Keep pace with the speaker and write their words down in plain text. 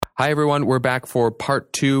Hi, everyone. We're back for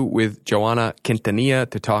part 2 with Joanna Quintanilla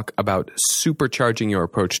to talk about supercharging your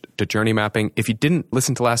approach to journey mapping. If you didn't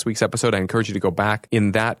listen to last week's episode, I encourage you to go back.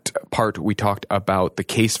 In that part, we talked about the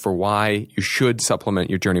case for why you should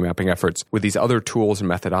supplement your journey mapping efforts with these other tools and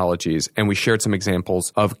methodologies. And we shared some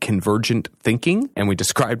examples of convergent thinking, and we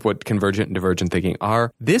described what convergent and divergent thinking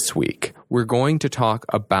are. This week, we're going to talk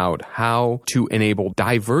about how to enable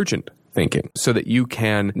divergent thinking so that you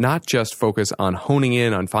can not just focus on honing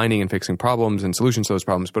in on finding and fixing problems and solutions to those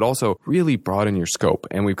problems, but also really broaden your scope.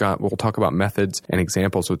 And we'll talk about methods and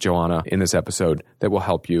examples with Joanna in this episode that will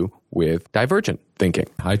help you with divergent thinking.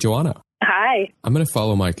 Hi, Joanna. Hi. I'm going to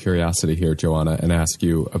follow my curiosity here, Joanna, and ask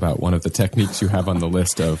you about one of the techniques you have on the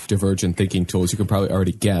list of divergent thinking tools. You can probably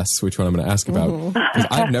already guess which one I'm going to ask about, because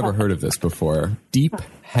I've never heard of this before. Deep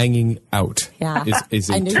hanging out is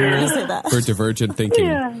a tool for divergent thinking.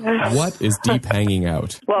 Yeah. What is deep hanging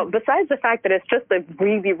out? Well, besides the fact that it's just a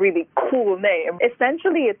really, really cool name,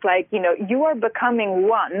 essentially it's like, you are becoming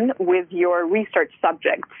one with your research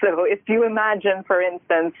subject. So if you imagine, for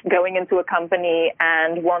instance, going into a company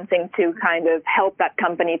and wanting to kind of help that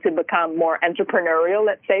company to become more entrepreneurial,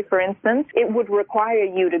 let's say, for instance, it would require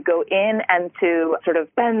you to go in and to sort of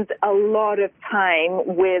spend a lot of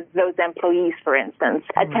time with those employees, for instance,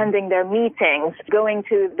 attending their meetings, going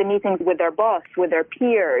to the meetings with their boss, with their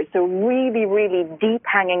peers. So really, really deep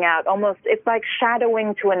hanging out. Almost, it's like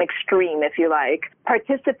shadowing to an extreme, if you like,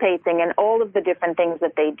 participating in all of the different things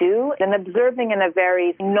that they do and observing in a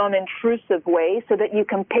very non-intrusive way so that you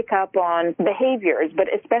can pick up on behaviors, but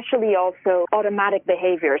especially also automatic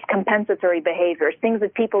behaviors, compensatory behaviors, things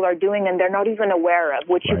that people are doing and they're not even aware of,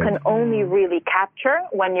 which you can only really capture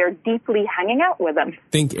when you're deeply hanging out with them.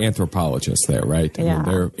 Think anthropologists there, right? I mean,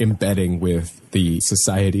 they're embedding with the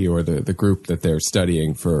society or the group that they're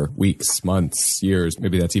studying for weeks, months, years.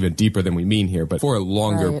 Maybe that's even deeper than we mean here, but for a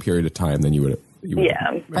longer period of time than you would.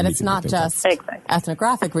 But it's not just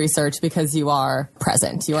ethnographic research because you are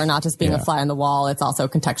present. You are not just being a fly on the wall. It's also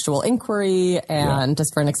contextual inquiry and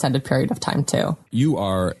just for an extended period of time too. You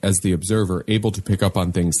are, as the observer, able to pick up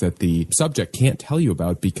on things that the subject can't tell you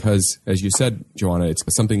about because, as you said, Joanna, it's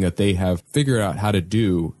something that they have figured out how to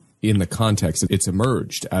do in the context. It's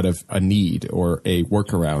emerged out of a need or a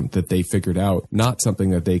workaround that they figured out, not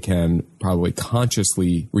something that they can probably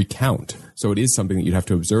consciously recount. So it is something that you'd have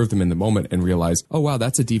to observe them in the moment and realize, oh, wow,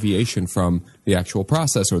 that's a deviation from the actual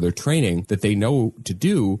process or their training that they know to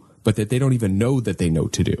do, but that they don't even know that they know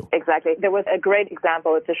to do. Exactly. There was a great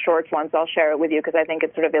example. It's a short one, so I'll share it with you because I think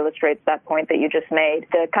it sort of illustrates that point that you just made.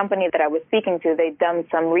 The company that I was speaking to, they'd done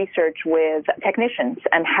some research with technicians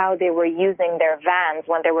and how they were using their vans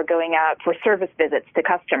when they were going out for service visits to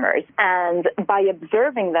customers. And by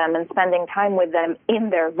observing them and spending time with them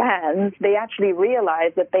in their vans, they actually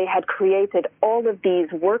realized that they had created all of these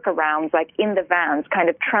workarounds, like in the vans, kind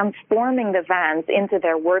of transforming the vans into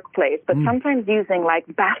their workplace, but sometimes using like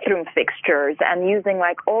bathroom fixtures and using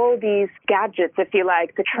like all these gadgets, if you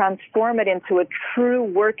like, to transform it into a true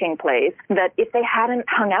working place that if they hadn't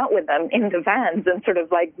hung out with them in the vans and sort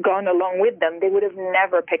of like gone along with them, they would have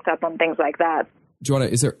never picked up on things like that. Joanna,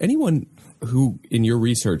 is there anyone who, in your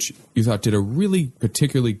research, you thought did a really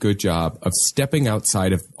particularly good job of stepping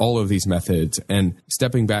outside of all of these methods and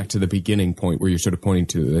stepping back to the beginning point where you're sort of pointing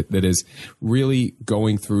to, that is really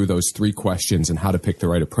going through those 3 questions and how to pick the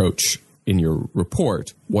right approach in your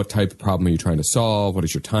report? What type of problem are you trying to solve? What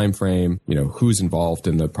is your time frame? Who's involved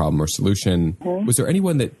in the problem or solution? Was there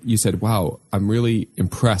anyone that you said, wow, I'm really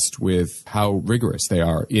impressed with how rigorous they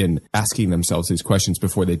are in asking themselves these questions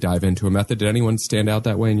before they dive into a method? Did anyone stand out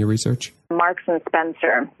that way in your research? Marks and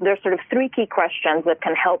Spencer. There's sort of 3 key questions that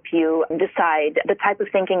can help you decide the type of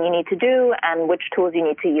thinking you need to do and which tools you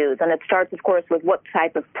need to use. And it starts, of course, with what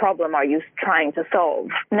type of problem are you trying to solve.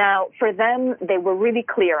 Now, for them, they were really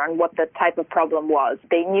clear on what the type of problem was.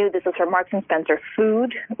 They knew this is for Marks and Spencer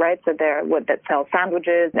food, right? So they're that sell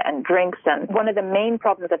sandwiches and drinks. And one of the main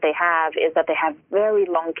problems that they have is that they have very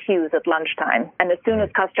long queues at lunchtime. And as soon as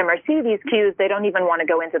customers see these queues, they don't even want to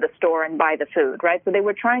go into the store and buy the food, right? So they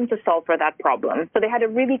were trying to solve for that problem. So they had a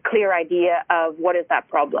really clear idea of what is that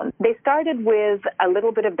problem. They started with a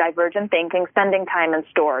little bit of divergent thinking, spending time in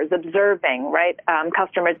stores, observing, right?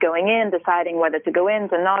 Customers going in, deciding whether to go in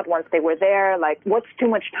or not once they were there. Like, what's too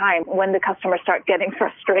much time when the customers start getting frustrated?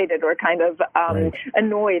 frustrated or kind of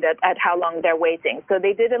annoyed at how long they're waiting. So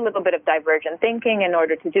they did a little bit of divergent thinking in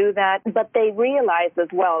order to do that, but they realized as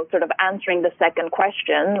well, sort of answering the second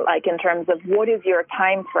question, like in terms of what is your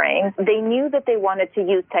time frame, they knew that they wanted to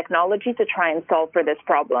use technology to try and solve for this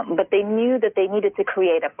problem, but they knew that they needed to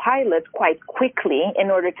create a pilot quite quickly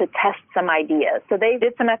in order to test some ideas. So they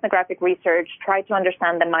did some ethnographic research, tried to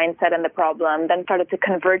understand the mindset and the problem, then started to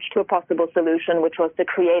converge to a possible solution, which was to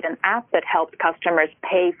create an app that helped customers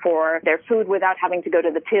pay for their food without having to go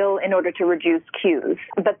to the till in order to reduce queues.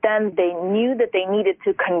 But then they knew that they needed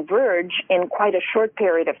to converge in quite a short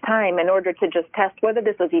period of time in order to just test whether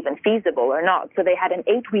this was even feasible or not. So they had an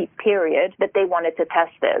 8-week period that they wanted to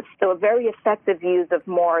test this. So a very effective use of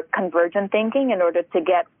more convergent thinking in order to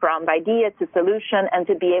get from idea to solution and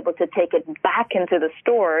to be able to take it back into the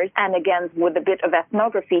stores and again with a bit of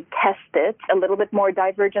ethnography test it, a little bit more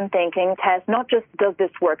divergent thinking, test not just does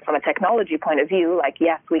this work from a technology point of view, like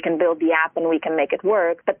yes, we can build the app and we can make it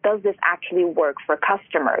work, but does this actually work for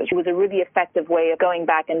customers? It was a really effective way of going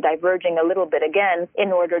back and diverging a little bit again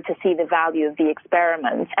in order to see the value of the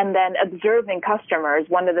experiment. And then observing customers,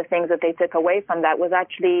 one of the things that they took away from that was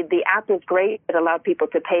actually the app was great. It allowed people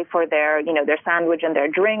to pay for their sandwich and their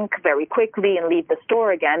drink very quickly and leave the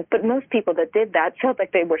store again. But most people that did that felt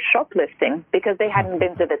like they were shoplifting because they hadn't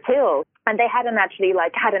been to the till and they hadn't actually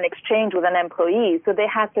had an exchange with an employee. So they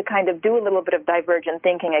had to kind of do a little bit of divergent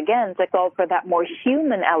thinking again to solve for that more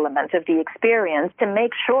human element of the experience to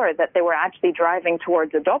make sure that they were actually driving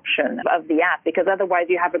towards adoption of the app, because otherwise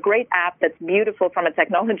you have a great app that's beautiful from a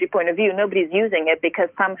technology point of view. Nobody's using it because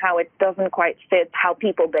somehow it doesn't quite fit how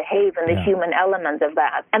people behave and the human element of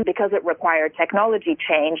that. And because it required technology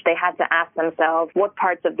change, they had to ask themselves, what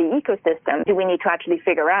parts of the ecosystem do we need to actually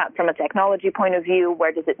figure out from a technology point of view?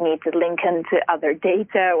 Where does it need to link into other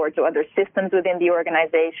data or to other systems within the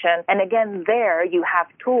organization? And again, there you have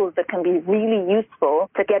tools that can be really useful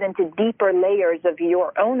to get into deeper layers of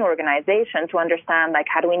your own organization to understand,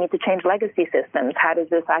 how do we need to change legacy systems? How does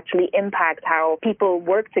this actually impact how people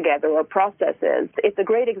work together or processes? It's a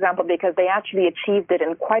great example because they actually achieved it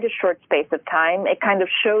in quite a short space of time. It kind of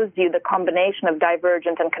shows you the combination of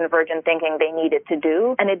divergent and convergent thinking they needed to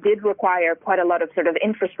do. And it did require quite a lot of sort of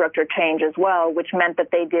infrastructure change as well, which meant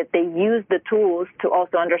that they used the tools to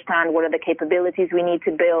also understand what are the capabilities we need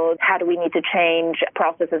to build, how do we need to change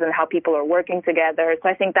processes and how people are working together. So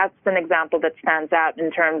I think that's an example that stands out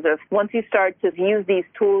in terms of once you start to use these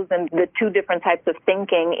tools and the two different types of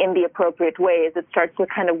thinking in the appropriate ways, it starts to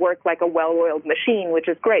kind of work like a well-oiled machine, which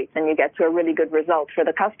is great. And you get to a really good result for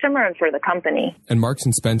the customer and for the company. And Marks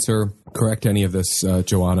and Spencer, correct any of this,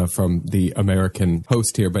 Joanna, from the American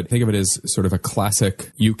host here, but think of it as sort of a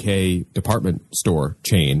classic UK department store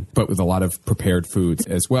chain, but with a lot of prepared foods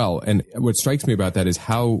as well. And what strikes me about that is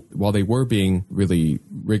how, while they were being really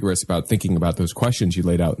rigorous about thinking about those questions you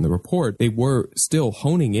laid out in the report, they were still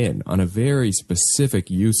honing in on a very specific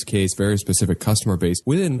use case, very specific customer base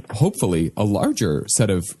within hopefully a larger set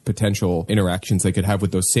of potential interactions they could have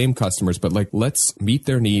with those same customers. But let's meet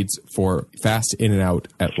their needs for fast in and out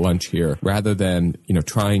at lunch here rather than,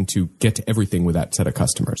 trying to get to everything with that set of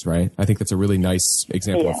customers, right? I think that's a really nice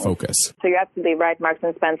example of focus. So you're absolutely right. Marks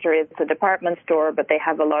and Spencer is a department store, but they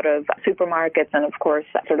have a lot of supermarkets and, of course,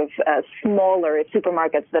 sort of smaller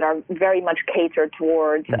supermarkets that are very much catered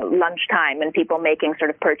towards lunchtime and people making sort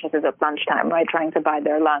of purchases at lunchtime, right, trying to buy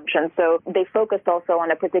their lunch. And so they focused also on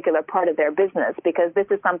a particular part of their business because this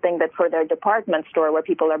is something that for their department store where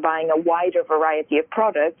people are buying a wider variety of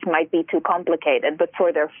products might be too complicated. But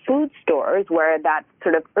for their food stores where that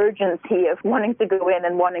sort of urgency of wanting to go in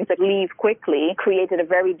and wanting to leave quickly created a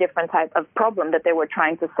very different type of problem that they were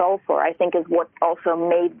trying to solve for, I think is what also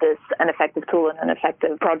made this an effective tool and an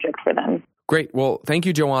effective project for them. Great. Well, thank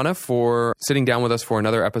you, Joanna, for sitting down with us for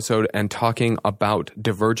another episode and talking about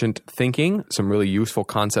divergent thinking, some really useful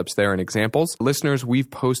concepts there and examples. Listeners, we've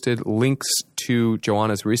posted links to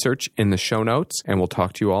Joanna's research in the show notes, and we'll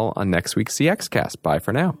talk to you all on next week's CXcast. Bye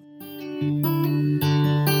for now.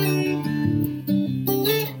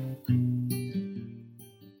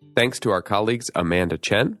 Thanks to our colleagues Amanda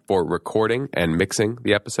Chen for recording and mixing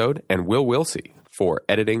the episode, and Will Wilsey for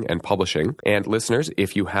editing and publishing. And listeners,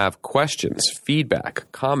 if you have questions,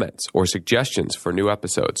 feedback, comments, or suggestions for new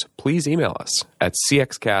episodes, please email us at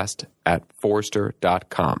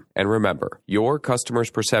cxcast@forrester.com. And remember, your customers'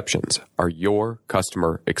 perceptions are your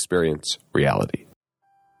customer experience reality.